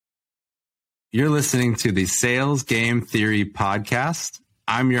You're listening to the Sales Game Theory podcast.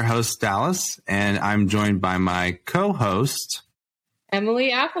 I'm your host, Dallas, and I'm joined by my co-host,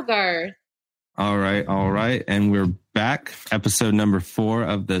 Emily Applegarth. All right. And we're back. Episode number 4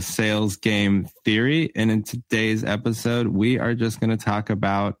 of the Sales Game Theory. And in today's episode, we are just going to talk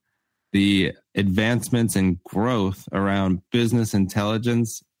about the advancements and growth around business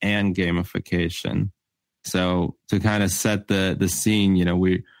intelligence and gamification. So to kind of set the scene,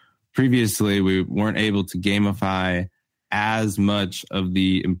 we weren't able to gamify as much of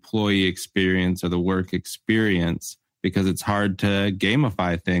the employee experience or the work experience because it's hard to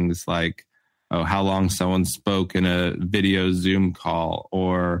gamify things like how long someone spoke in a video Zoom call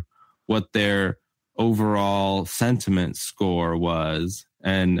or what their overall sentiment score was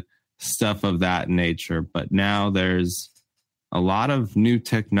and stuff of that nature. But now there's a lot of new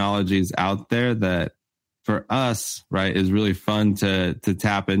technologies out there that for us, right, is really fun to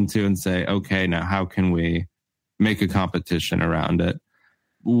tap into and say, okay, now how can we make a competition around it?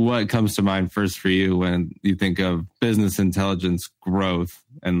 What comes to mind first for you when you think of business intelligence growth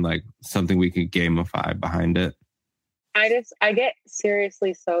and like something we could gamify behind it? I get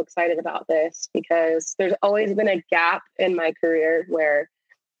seriously so excited about this because there's always been a gap in my career where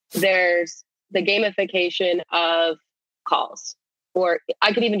there's the gamification of calls. Or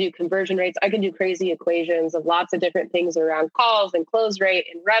I could even do conversion rates. I can do crazy equations of lots of different things around calls and close rate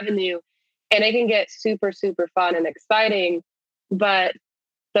and revenue. And it can get super, super fun and exciting. But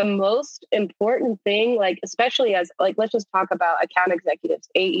the most important thing, especially let's just talk about account executives,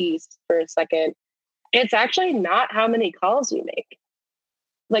 AEs for a second. It's actually not how many calls you make.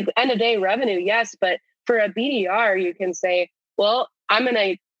 Like end of day revenue, yes. But for a BDR, you can say, well, I'm going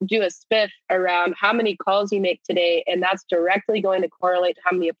to do a spiff around how many calls you make today. And that's directly going to correlate to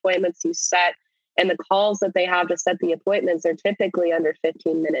how many appointments you set. And the calls that they have to set the appointments are typically under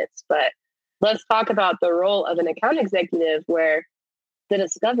 15 minutes. But let's talk about the role of an account executive where the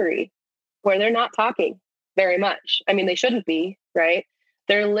discovery, where they're not talking very much. I mean, they shouldn't be, right?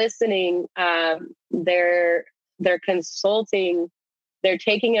 They're listening, they're consulting, they're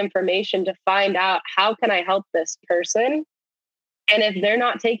taking information to find out how can I help this person. And if they're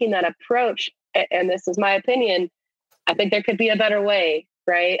not taking that approach, and this is my opinion, I think there could be a better way,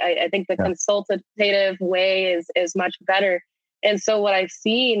 right? I think the consultative way is much better. And so what I've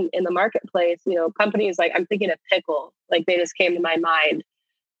seen in the marketplace, companies like, I'm thinking of Pickle, they just came to my mind.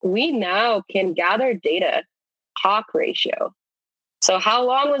 We now can gather data, talk ratio. So how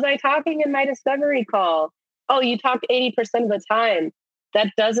long was I talking in my discovery call? Oh, you talked 80% of the time.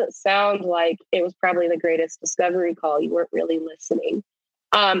 That doesn't sound like it was probably the greatest discovery call. You weren't really listening.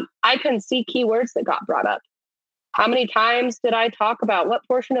 I can see keywords that got brought up. How many times did I talk about what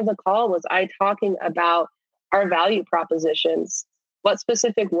portion of the call was I talking about our value propositions? What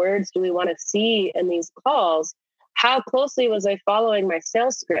specific words do we want to see in these calls? How closely was I following my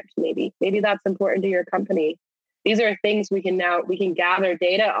sales script? Maybe that's important to your company. These are things we can gather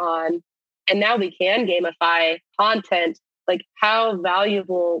data on, and now we can gamify content. Like, how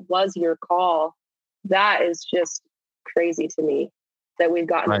valuable was your call? That is just crazy to me that we've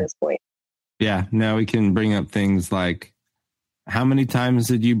gotten to this point. Yeah. Now we can bring up things like, how many times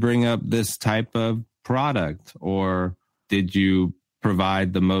did you bring up this type of product? Or did you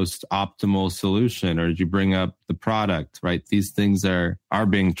provide the most optimal solution? Or did you bring up the product, right? These things are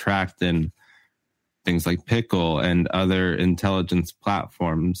being tracked in things like Pickle and other intelligence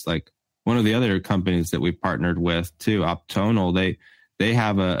platforms. Like, one of the other companies that we partnered with too, Optonal, they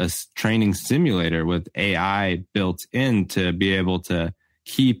have a training simulator with AI built in to be able to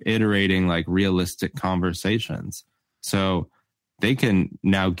keep iterating like realistic conversations. So they can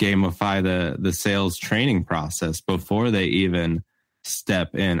now gamify the sales training process before they even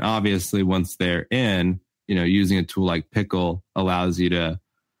step in. Obviously, once they're in, using a tool like Pickle allows you to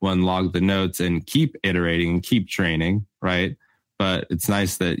log the notes and keep iterating and keep training, right? But it's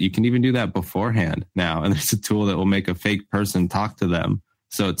nice that you can even do that beforehand now. And there's a tool that will make a fake person talk to them.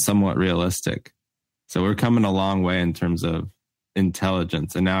 So it's somewhat realistic. So we're coming a long way in terms of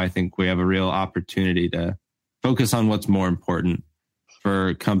intelligence. And now I think we have a real opportunity to focus on what's more important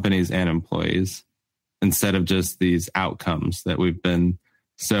for companies and employees instead of just these outcomes that we've been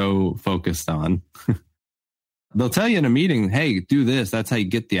so focused on. They'll tell you in a meeting, hey, do this. That's how you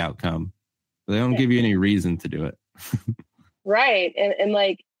get the outcome. But they don't give you any reason to do it. Right. And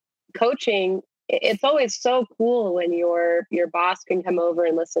coaching, it's always so cool when your boss can come over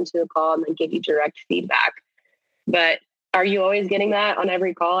and listen to a call and then give you direct feedback. But are you always getting that on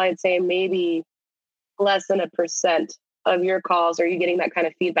every call? I'd say maybe less than 1% of your calls are you getting that kind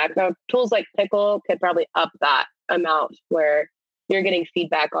of feedback. Now, tools like Pickle could probably up that amount where you're getting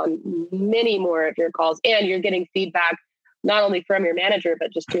feedback on many more of your calls, and you're getting feedback not only from your manager,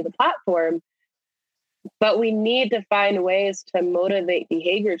 but just through the platform. But we need to find ways to motivate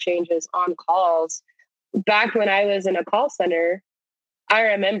behavior changes on calls. Back when I was in a call center, I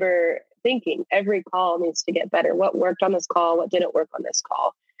remember thinking every call needs to get better. What worked on this call? What didn't work on this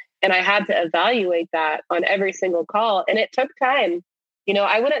call? And I had to evaluate that on every single call. And it took time.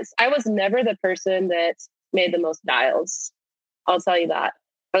 I was never the person that made the most dials. I'll tell you that.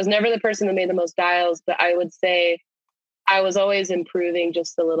 I was never the person that made the most dials, but I would say I was always improving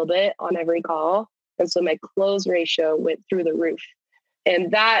just a little bit on every call. And so my close ratio went through the roof.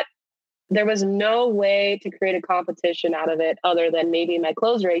 And that there was no way to create a competition out of it other than maybe my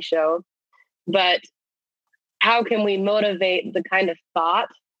close ratio. But how can we motivate the kind of thought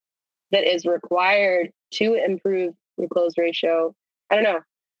that is required to improve your close ratio? I don't know.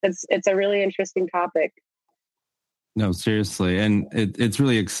 It's a really interesting topic. No, seriously. And it's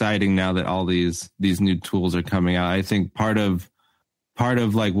really exciting now that all these new tools are coming out. I think part of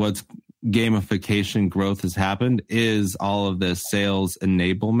like what's gamification growth has happened is all of this sales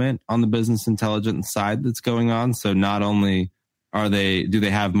enablement on the business intelligence side that's going on. So not only do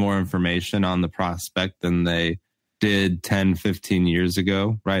they have more information on the prospect than they did 10, 15 years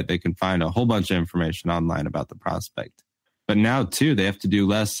ago, right? They can find a whole bunch of information online about the prospect. But now too, they have to do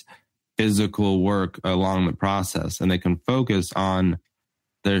less physical work along the process, and they can focus on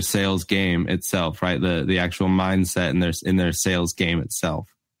their sales game itself, right? The actual mindset in their sales game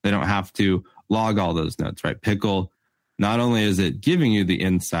itself. They don't have to log all those notes, right? Pickle, not only is it giving you the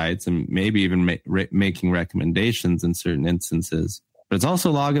insights and maybe even making recommendations in certain instances, but it's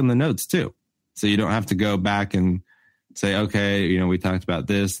also logging the notes too. So you don't have to go back and say, okay, we talked about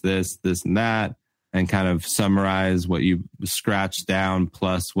this, and that, and kind of summarize what you scratched down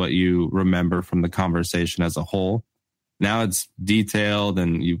plus what you remember from the conversation as a whole. Now it's detailed,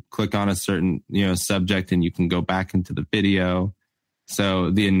 and you click on a certain, subject, and you can go back into the video. So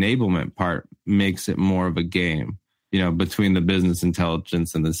the enablement part makes it more of a game, between the business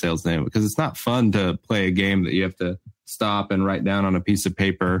intelligence and the sales enablement, because it's not fun to play a game that you have to stop and write down on a piece of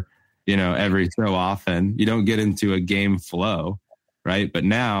paper, every so often. You don't get into a game flow, right? But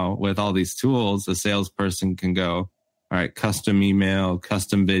now with all these tools, a salesperson can go, all right, custom email,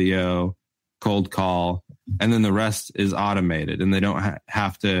 custom video, cold call, and then the rest is automated, and they don't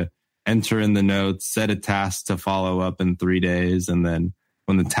have to enter in the notes, set a task to follow up in 3 days. And then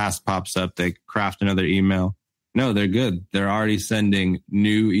when the task pops up, they craft another email. No, they're good. They're already sending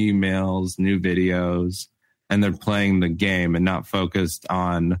new emails, new videos, and they're playing the game and not focused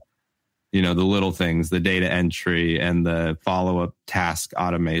on, the little things, the data entry and the follow-up task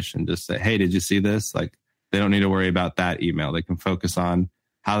automation. Just say, hey, did you see this? Like, they don't need to worry about that email. They can focus on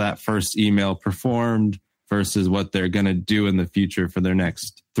how that first email performed versus what they're going to do in the future for their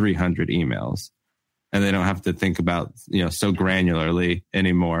next 300 emails. And they don't have to think about, so granularly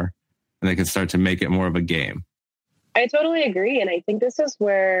anymore. And they can start to make it more of a game. I totally agree. And I think this is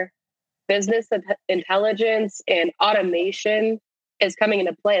where business intelligence and automation is coming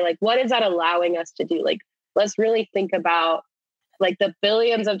into play. Like, what is that allowing us to do? Like, let's really think about like the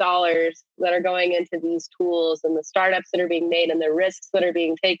billions of dollars that are going into these tools and the startups that are being made and the risks that are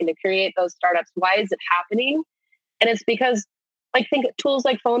being taken to create those startups. Why is it happening? And it's because, think tools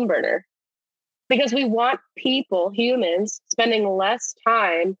like Phone Burner, because we want humans, spending less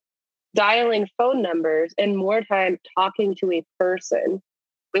time dialing phone numbers and more time talking to a person.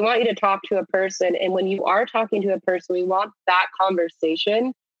 We want you to talk to a person. And when you are talking to a person, we want that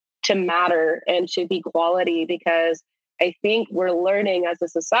conversation to matter and to be quality, because I think we're learning as a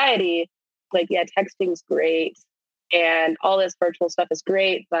society, texting's great and all this virtual stuff is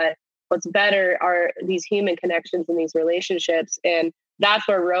great, but what's better are these human connections and these relationships. And that's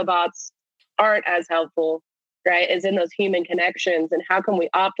where robots aren't as helpful, right? Is in those human connections. And how can we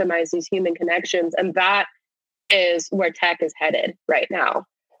optimize these human connections? And that is where tech is headed right now.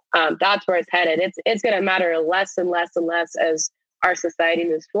 That's where it's headed. It's going to matter less and less and less as our society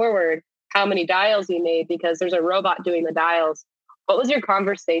moves forward, how many dials you made, because there's a robot doing the dials. What was your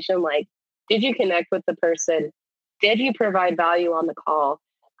conversation like? Did you connect with the person? Did you provide value on the call?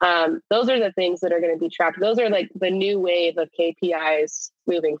 Those are the things that are going to be tracked. Those are like the new wave of KPIs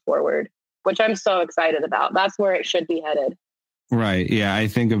moving forward, which I'm so excited about. That's where it should be headed. Right. Yeah. I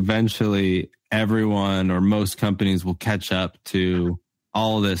think eventually everyone or most companies will catch up to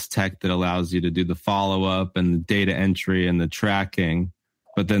all of this tech that allows you to do the follow-up and the data entry and the tracking.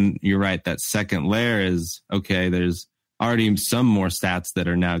 But then you're right, that second layer is, okay, there's already some more stats that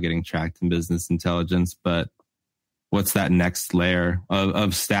are now getting tracked in business intelligence, but what's that next layer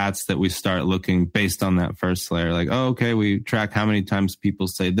of stats that we start looking based on that first layer? Like, oh, okay, we track how many times people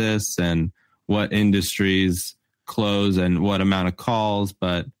say this and what industries close and what amount of calls.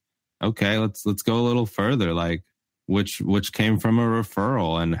 But okay, let's go a little further. Like, which came from a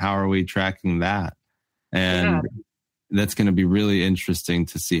referral, and how are we tracking that? And that's going to be really interesting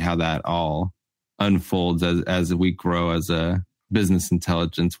to see how that all unfolds as we grow as a business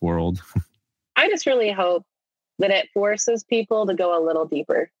intelligence world. I just really hope that it forces people to go a little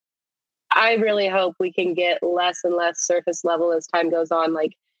deeper. I really hope we can get less and less surface level as time goes on.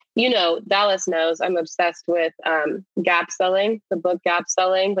 Like, Dallas knows I'm obsessed with gap selling, the book Gap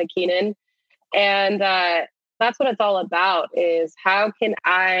Selling by Keenan. And that's what it's all about, is how can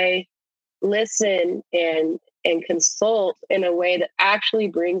I listen and consult in a way that actually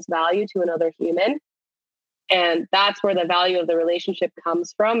brings value to another human. And that's where the value of the relationship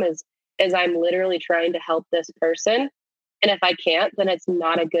comes from, is I'm literally trying to help this person. And if I can't, then it's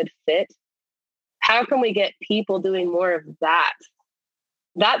not a good fit. How can we get people doing more of that?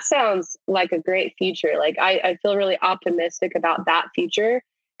 That sounds like a great future. Like I feel really optimistic about that future.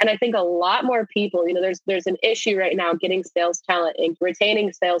 And I think a lot more people, there's an issue right now getting sales talent and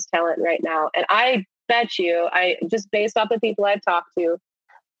retaining sales talent right now. And I bet you, I just based off the people I've talked to,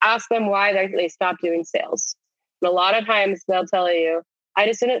 ask them why they stopped doing sales. And a lot of times they'll tell you, I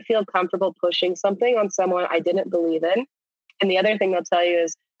just didn't feel comfortable pushing something on someone I didn't believe in. And the other thing they'll tell you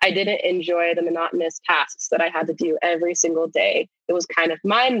is, I didn't enjoy the monotonous tasks that I had to do every single day. It was kind of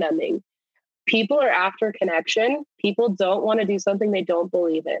mind numbing. People are after connection. People don't want to do something they don't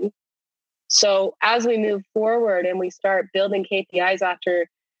believe in. So as we move forward and we start building KPIs after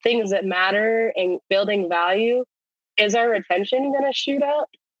things that matter and building value, is our retention going to shoot up?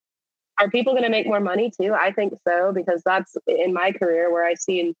 Are people going to make more money too? I think so, because that's in my career where I've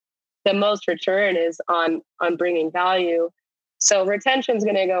seen the most return is on bringing value. So retention is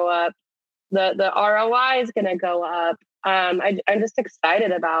going to go up. The ROI is going to go up. I'm just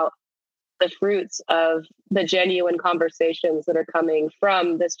excited about the fruits of the genuine conversations that are coming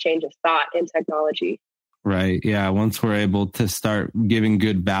from this change of thought in technology. Right. Yeah. Once we're able to start giving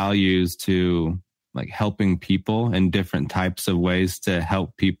good values to like helping people in different types of ways to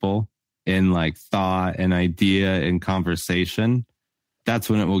help people in like thought and idea and conversation, that's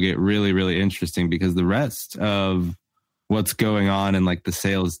when it will get really, really interesting, because the rest of what's going on in like the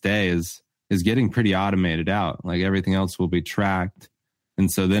sales day is getting pretty automated out. Like everything else will be tracked. And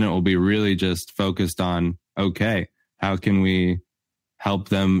so then it will be really just focused on, okay, how can we help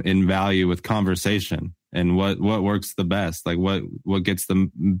them in value with conversation, and what works the best? Like what gets the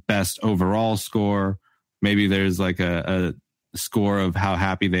best overall score? Maybe there's like a score of how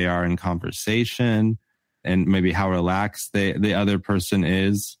happy they are in conversation, and maybe how relaxed the other person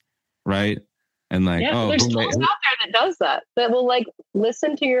is, right? And like, there's tools out there that does that will like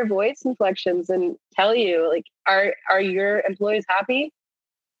listen to your voice inflections and tell you like, are your employees happy?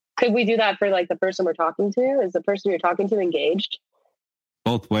 Could we do that for like the person we're talking to? Is the person you're talking to engaged?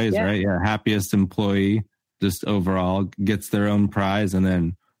 Both ways, right? Yeah. Happiest employee just overall gets their own prize, and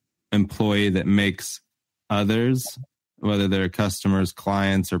then employee that makes others, whether they're customers,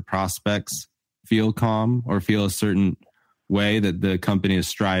 clients, or prospects, feel calm or feel a certain way that the company is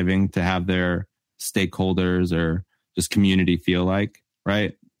striving to have their stakeholders or just community feel like,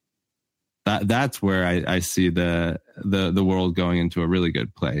 right? That's where I see the world going into a really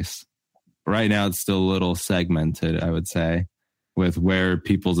good place. Right now, it's still a little segmented, I would say, with where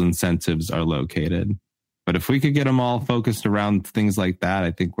people's incentives are located. But if we could get them all focused around things like that,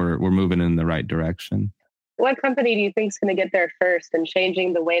 I think we're moving in the right direction. What company do you think is going to get there first in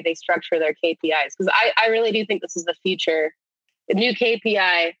changing the way they structure their KPIs? Because I really do think this is the future. The new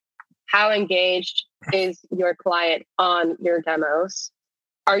KPI, how engaged is your client on your demos?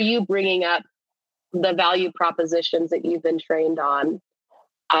 Are you bringing up the value propositions that you've been trained on?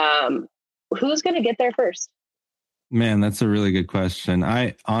 Who's going to get there first? Man, that's a really good question.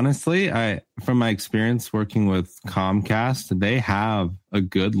 I honestly, from my experience working with Comcast, they have a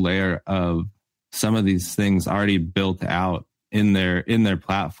good layer of some of these things already built out in their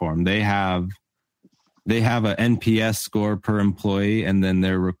platform. They have a NPS score per employee, and then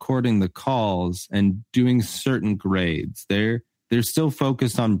they're recording the calls and doing certain grades. They're still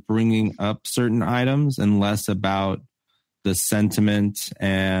focused on bringing up certain items and less about the sentiment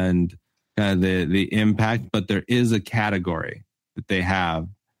and the impact. But there is a category that they have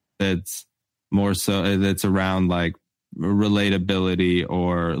that's more so that's around like relatability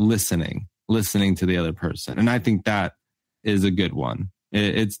or listening to the other person. And I think that is a good one.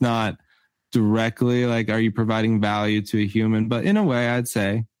 It's not directly like, are you providing value to a human? But in a way, I'd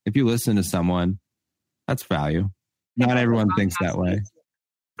say if you listen to someone, that's value. Not everyone thinks that way.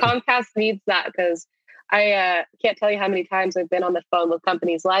 Comcast needs that, because I can't tell you how many times I've been on the phone with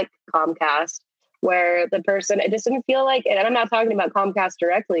companies like Comcast where the person, it just didn't feel like, and I'm not talking about Comcast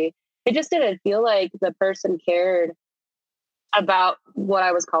directly, it just didn't feel like the person cared about what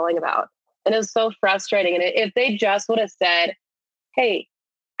I was calling about. And it was so frustrating. And if they just would have said, hey,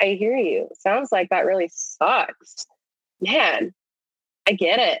 I hear you. Sounds like that really sucks. Man, I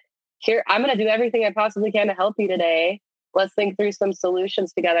get it. Here, I'm going to do everything I possibly can to help you today. Let's think through some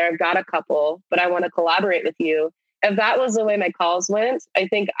solutions together. I've got a couple, but I want to collaborate with you. If that was the way my calls went, I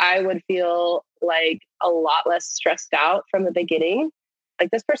think I would feel like a lot less stressed out from the beginning. Like,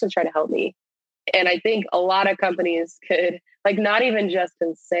 this person's trying to help me. And I think a lot of companies could, like, not even just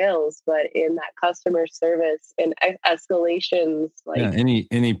in sales, but in that customer service and escalations. Like, yeah,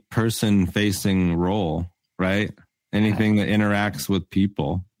 any person facing role, right? Anything that interacts with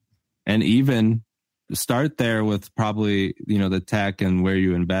people. And even start there with probably, the tech and where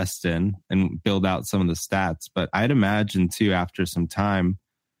you invest in and build out some of the stats. But I'd imagine too, after some time,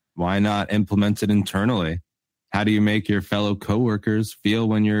 why not implement it internally? How do you make your fellow coworkers feel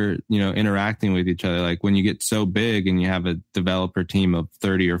when you're, interacting with each other? Like, when you get so big and you have a developer team of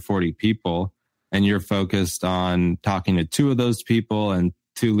 30 or 40 people and you're focused on talking to 2 of those people and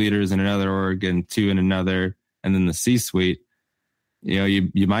 2 leaders in another org and 2 in another, and then the C-suite,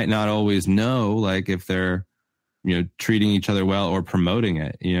 you might not always know, like, if they're, treating each other well or promoting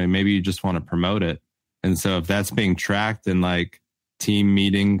it. Maybe you just want to promote it. And so if that's being tracked in like team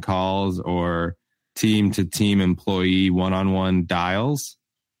meeting calls or team to team employee one-on-one dials,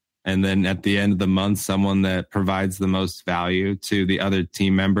 and then at the end of the month, someone that provides the most value to the other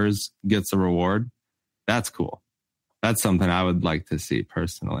team members gets a reward, that's cool. That's something I would like to see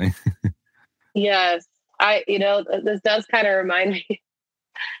personally. Yes. This does kind of remind me,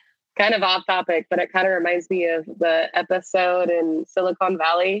 kind of off topic, but it kind of reminds me of the episode in Silicon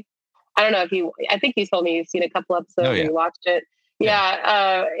Valley. I don't know I think you told me you've seen a couple episodes and you watched it.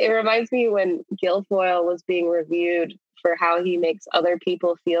 Yeah. It reminds me when Guilfoyle was being reviewed for how he makes other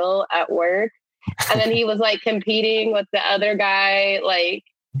people feel at work. And then he was like competing with the other guy, like,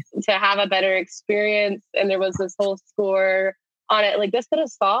 to have a better experience. And there was this whole score on it. Like, this could have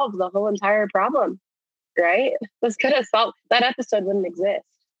solved the whole entire problem, right? This could have solved, that episode wouldn't exist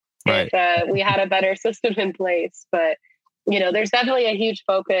if we had a better system in place. But, there's definitely a huge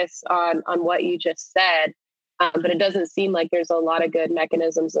focus on what you just said. But it doesn't seem like there's a lot of good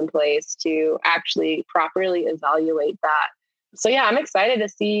mechanisms in place to actually properly evaluate that. So yeah, I'm excited to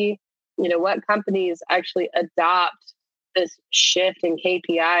see, what companies actually adopt this shift in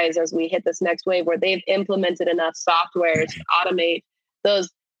KPIs as we hit this next wave where they've implemented enough software to automate those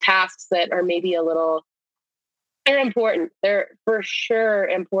tasks that are maybe they're important. They're for sure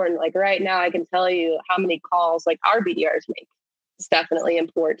important. Like, right now, I can tell you how many calls like our BDRs make. It's definitely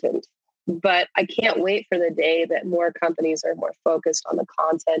important. But I can't wait for the day that more companies are more focused on the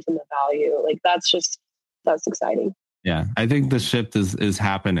content and the value. Like, that's exciting. Yeah, I think the shift is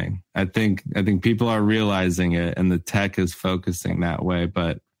happening. I think people are realizing it, and the tech is focusing that way.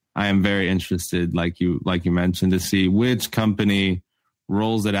 But I am very interested, like you mentioned, to see which company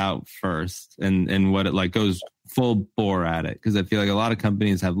rolls it out first and what it like goes full bore at it. Because I feel like a lot of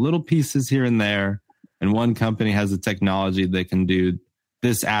companies have little pieces here and there, and one company has the technology that can do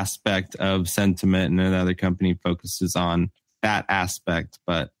this aspect of sentiment, and another company focuses on that aspect.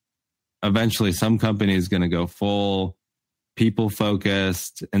 But eventually some company is going to go full people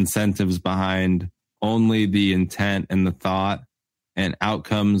focused, incentives behind only the intent and the thought, and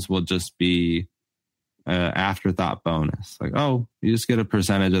outcomes will just be afterthought bonus. Like, oh, you just get a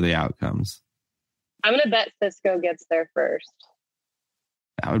percentage of the outcomes. I'm going to bet Cisco gets there first.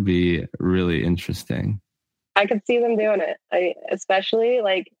 That would be really interesting. I could see them doing it. Especially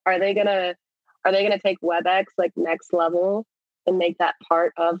like, are they gonna take WebEx like next level and make that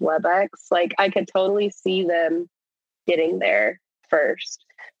part of WebEx? Like, I could totally see them getting there first.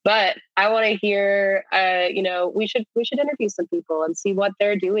 But I want to hear. We should interview some people and see what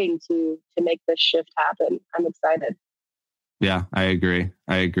they're doing to make this shift happen. I'm excited. Yeah, I agree.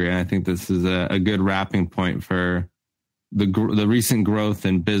 And I think this is a good wrapping point for the recent growth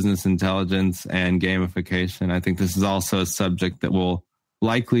in business intelligence and gamification. I think this is also a subject that we'll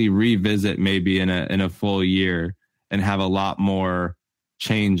likely revisit maybe in a full year and have a lot more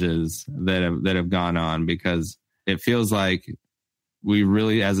changes that have gone on, because it feels like we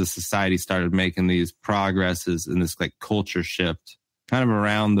really, as a society, started making these progresses in this like culture shift kind of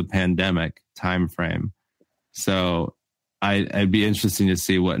around the pandemic timeframe. So I'd be interesting to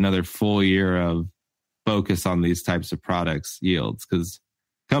see what another full year of focus on these types of products yields, because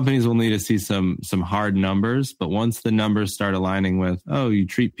companies will need to see some hard numbers, but once the numbers start aligning with, oh, you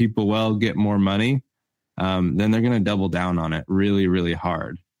treat people well, get more money, then they're going to double down on it really, really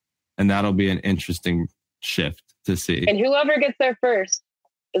hard. And that'll be an interesting shift to see. And whoever gets there first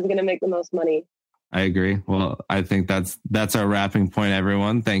is going to make the most money. I agree. Well, I think that's our wrapping point,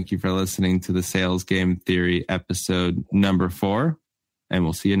 everyone. Thank you for listening to the Sales Game Theory episode number 4, and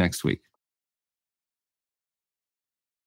we'll see you next week.